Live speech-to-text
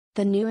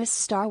The newest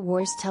Star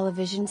Wars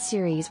television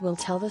series will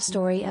tell the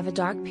story of a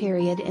dark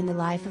period in the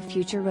life of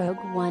future Rogue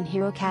One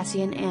hero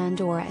Cassian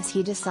Andor as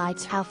he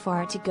decides how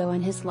far to go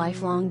in his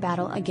lifelong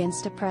battle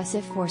against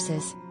oppressive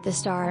forces, the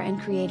star and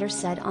creator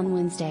said on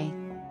Wednesday.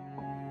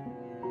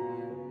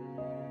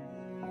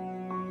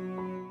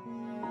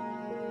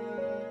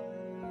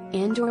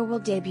 Andor will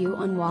debut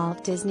on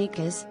Walt Disney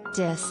Co's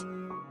DIS.N,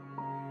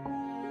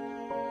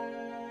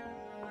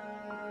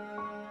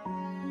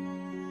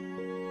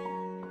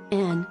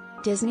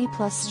 Disney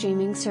Plus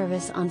streaming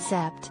service on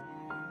Sept.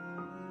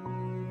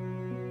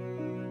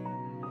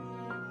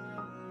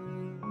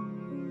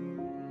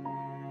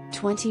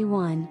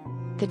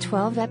 The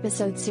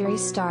 12-episode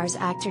series stars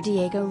actor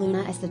Diego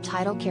Luna as the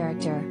title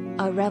character,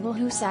 a rebel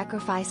who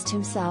sacrificed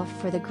himself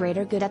for the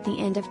greater good at the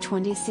end of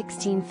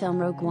 2016 film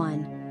Rogue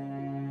One.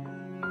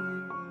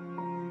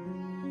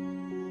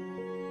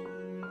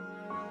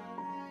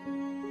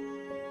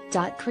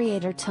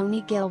 Creator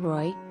Tony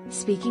Gilroy,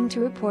 speaking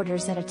to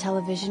reporters at a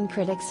Television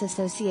Critics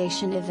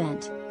Association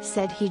event,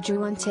 said he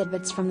drew on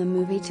tidbits from the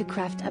movie to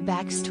craft a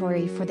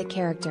backstory for the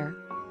character.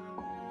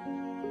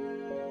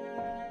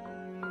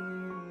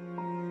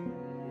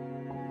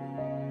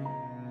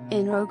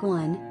 In Rogue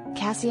One,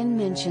 Cassian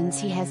mentions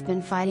he has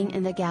been fighting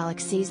in the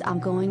galaxy's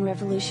ongoing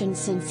revolution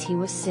since he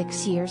was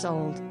 6 years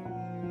old.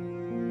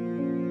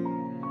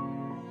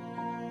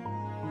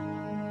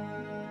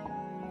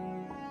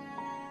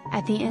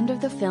 At the end of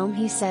the film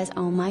he says,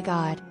 "Oh my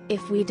God,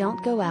 if we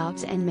don't go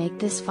out and make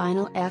this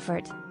final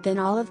effort, then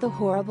all of the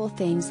horrible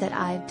things that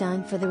I've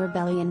done for the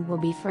rebellion will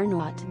be for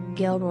naught,"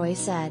 Gilroy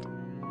said.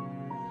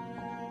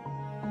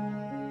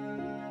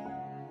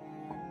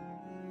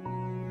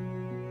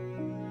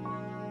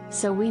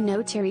 So we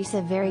know Terry's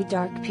a very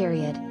dark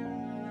period.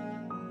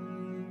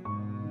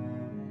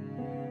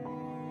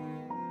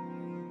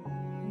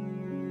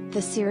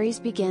 The series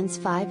begins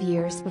 5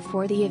 years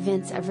before the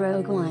events of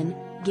Rogue One,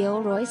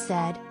 Gilroy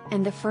said,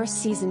 and the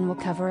first season will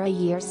cover a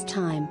year's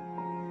time.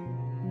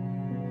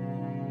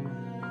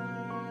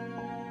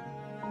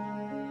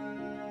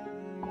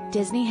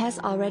 Disney has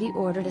already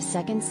ordered a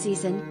second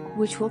season,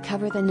 which will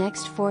cover the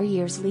next 4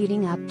 years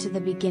leading up to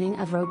the beginning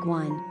of Rogue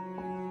One.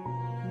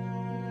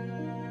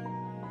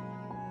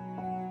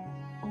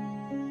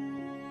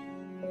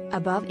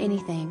 Above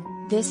anything,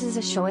 this is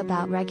a show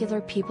about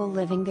regular people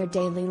living their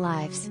daily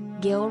lives,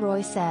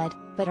 Gilroy said,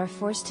 but are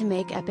forced to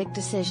make epic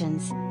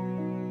decisions.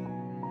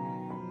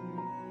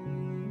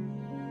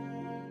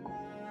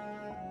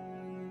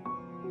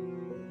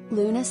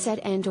 Luna said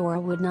Andor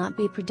would not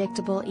be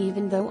predictable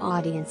even though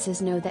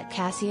audiences know that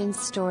Cassian's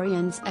story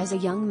ends as a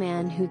young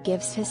man who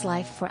gives his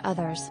life for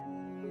others.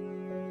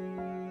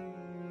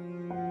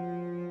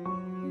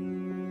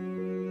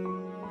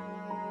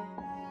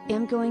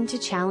 "I'm going to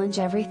challenge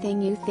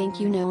everything you think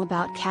you know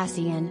about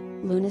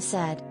Cassian," Luna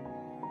said.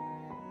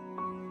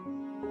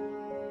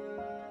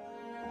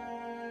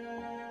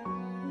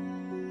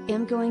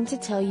 "I'm going to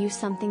tell you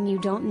something you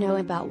don't know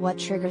about what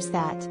triggers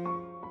that."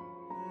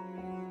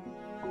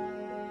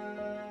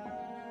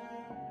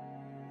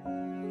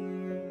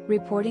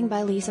 Reporting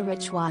by Lisa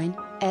Richwine,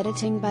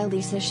 editing by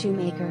Lisa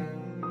Shoemaker.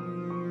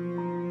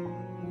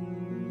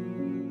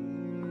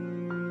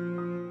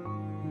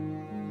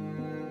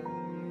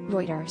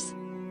 Reuters.